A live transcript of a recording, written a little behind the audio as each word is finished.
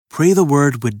Pray the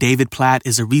Word with David Platt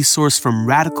is a resource from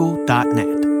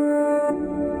radical.net.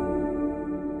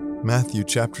 Matthew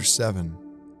chapter 7,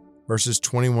 verses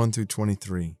 21 through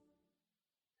 23.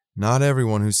 Not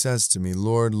everyone who says to me,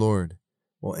 Lord, Lord,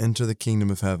 will enter the kingdom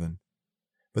of heaven,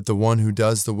 but the one who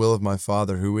does the will of my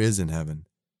Father who is in heaven.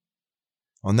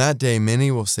 On that day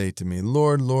many will say to me,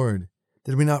 Lord, Lord,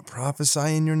 did we not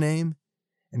prophesy in your name,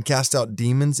 and cast out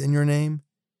demons in your name,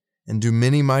 and do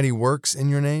many mighty works in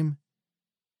your name?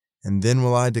 And then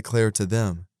will I declare to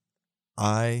them,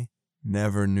 I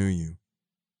never knew you.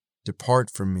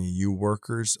 Depart from me, you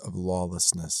workers of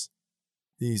lawlessness.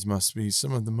 These must be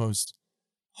some of the most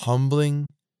humbling,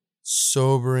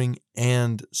 sobering,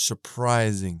 and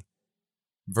surprising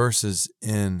verses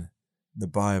in the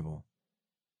Bible.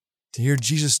 To hear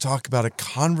Jesus talk about a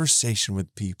conversation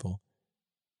with people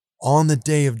on the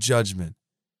day of judgment,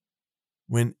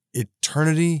 when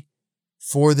eternity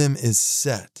for them is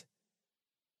set,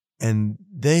 and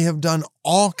they have done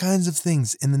all kinds of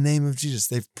things in the name of Jesus.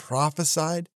 They've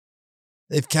prophesied,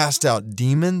 they've cast out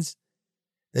demons,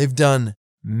 they've done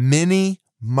many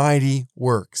mighty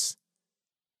works.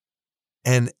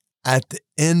 And at the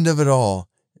end of it all,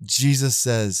 Jesus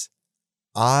says,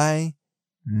 I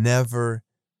never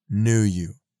knew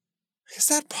you. Is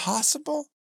that possible?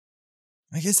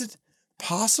 Is it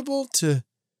possible to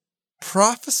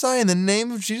prophesy in the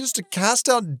name of Jesus, to cast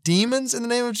out demons in the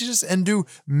name of Jesus, and do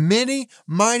many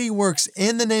mighty works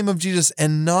in the name of Jesus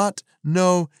and not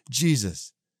know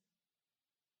Jesus?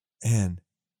 And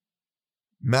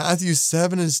Matthew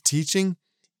 7 is teaching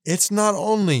it's not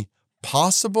only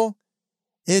possible,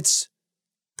 it's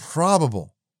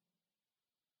probable.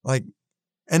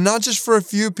 And not just for a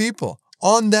few people.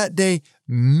 On that day,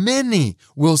 many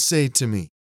will say to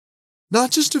me, not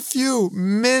just a few,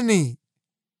 many.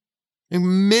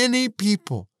 And many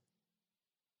people,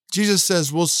 Jesus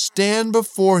says, will stand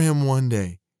before him one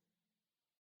day,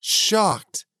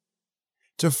 shocked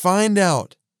to find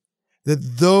out that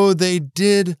though they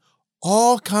did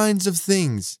all kinds of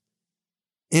things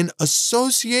in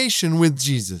association with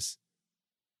Jesus,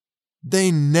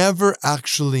 they never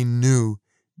actually knew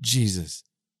Jesus.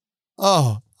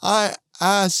 Oh, I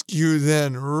ask you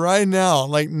then right now,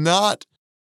 not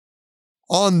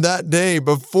on that day,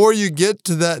 before you get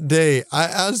to that day, I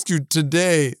ask you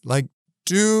today,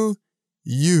 do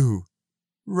you,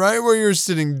 right where you're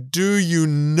sitting, do you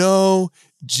know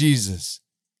Jesus?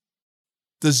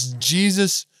 Does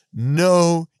Jesus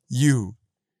know you?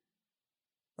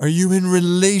 Are you in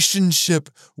relationship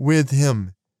with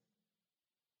him?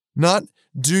 Not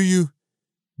do you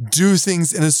do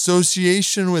things in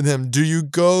association with him? Do you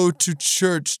go to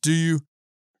church? Do you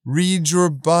read your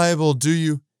Bible? Do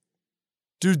you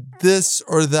do this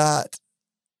or that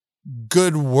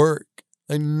good work?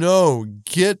 No,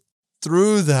 get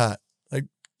through that.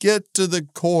 Get to the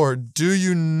core. Do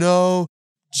you know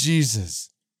Jesus?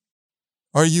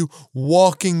 Are you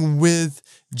walking with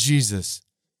Jesus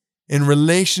in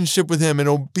relationship with him, in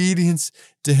obedience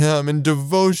to him, in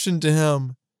devotion to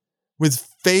him, with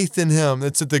faith in him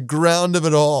that's at the ground of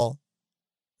it all?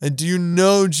 And do you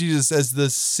know Jesus as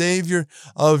the Savior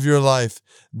of your life,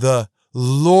 the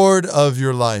Lord of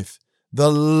your life, the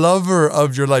lover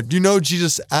of your life? Do you know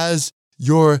Jesus as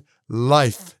your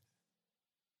life?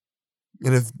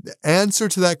 And if the answer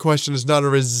to that question is not a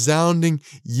resounding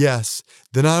yes,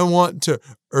 then I want to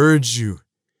urge you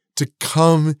to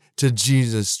come to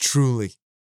Jesus truly,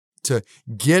 to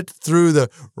get through the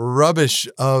rubbish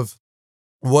of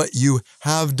what you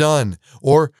have done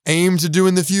or aim to do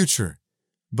in the future,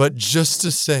 but just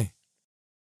to say,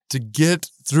 to get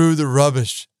through the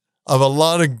rubbish of a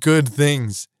lot of good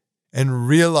things and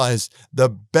realize the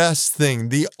best thing,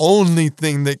 the only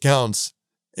thing that counts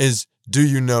is, do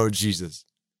you know Jesus?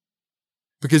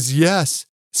 Because yes,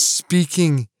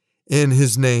 speaking in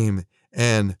his name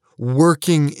and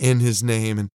working in his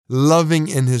name and loving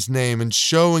in his name and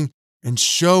showing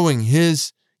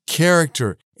his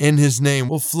character in his name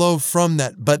will flow from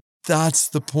that. But that's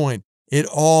the point. It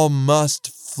all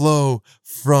must flow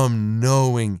from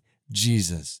knowing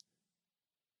Jesus.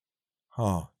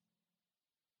 Oh,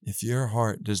 if your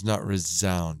heart does not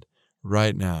resound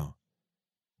right now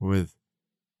with,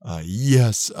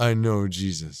 yes, I know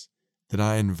Jesus, then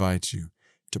I invite you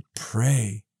to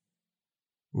pray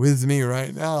with me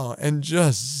right now and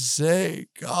just say,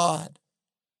 God,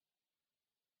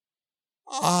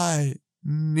 I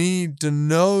need to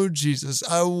know Jesus.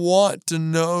 I want to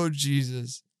know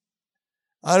Jesus.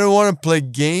 I don't want to play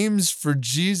games for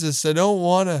Jesus. I don't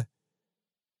want to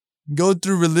go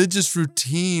through religious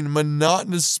routine,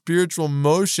 monotonous spiritual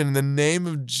motion in the name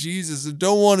of Jesus. I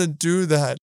don't want to do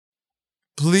that.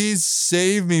 Please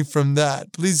save me from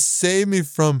that. Please save me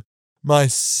from my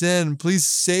sin. Please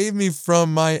save me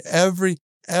from my every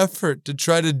effort to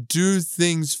try to do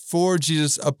things for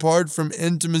Jesus apart from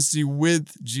intimacy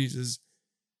with Jesus.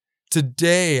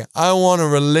 Today, I want a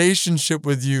relationship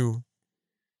with you.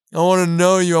 I want to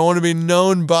know you. I want to be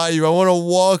known by you. I want to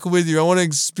walk with you. I want to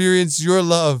experience your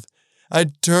love. I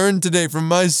turn today from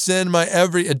my sin, my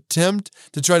every attempt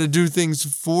to try to do things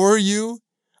for you,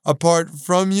 apart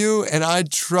from you, and I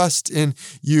trust in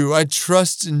you. I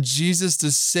trust in Jesus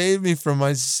to save me from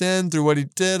my sin through what he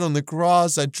did on the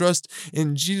cross. I trust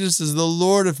in Jesus as the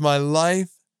Lord of my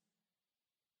life.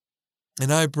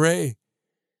 And I pray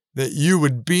that you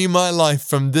would be my life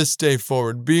from this day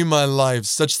forward. Be my life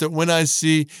such that when I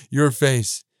see your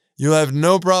face, you'll have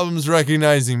no problems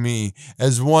recognizing me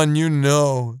as one you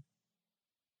know,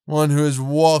 one who has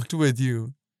walked with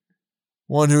you,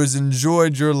 one who has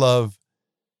enjoyed your love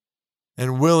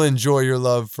and will enjoy your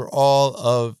love for all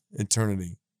of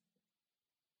eternity.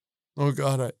 Oh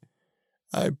God,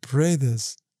 I pray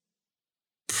this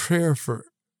prayer for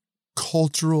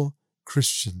cultural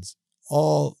Christians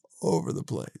all over the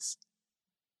place,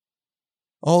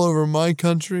 all over my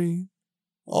country,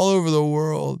 all over the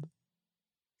world.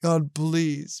 God,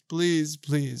 please, please,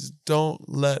 please don't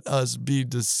let us be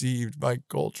deceived by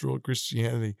cultural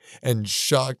Christianity and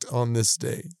shocked on this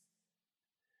day.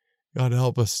 God,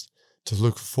 help us to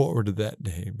look forward to that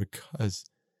day, because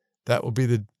that will be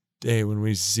the day when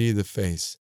we see the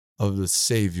face of the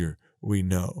Savior we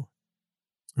know,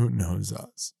 who knows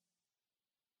us.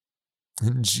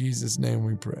 In Jesus' name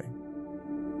we pray.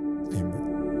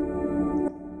 Amen.